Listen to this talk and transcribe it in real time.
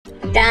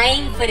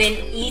Time for an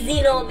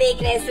easy raw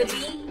bake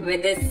recipe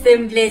with the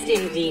simplest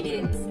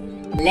ingredients.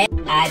 Let's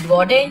add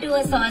water into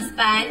a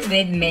saucepan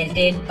with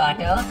melted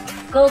butter,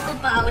 cocoa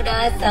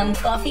powder, some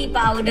coffee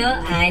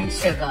powder and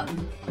sugar.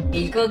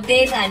 We'll cook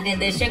this until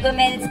the sugar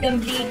melts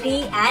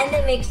completely and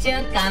the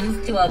mixture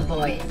comes to a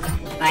boil.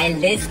 While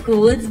this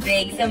cools,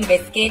 break some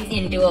biscuits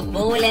into a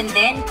bowl and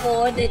then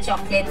pour the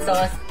chocolate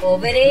sauce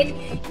over it.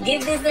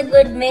 Give this a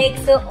good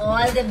mix so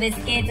all the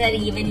biscuits are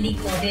evenly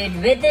coated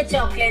with the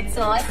chocolate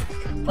sauce.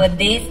 Put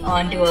this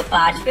onto a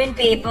parchment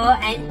paper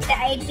and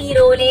tightly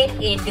roll it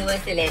into a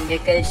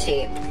cylindrical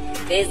shape.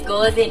 This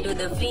goes into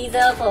the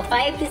freezer for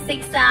 5 to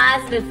 6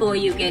 hours before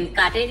you can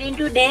cut it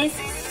into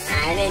discs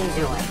and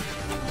enjoy.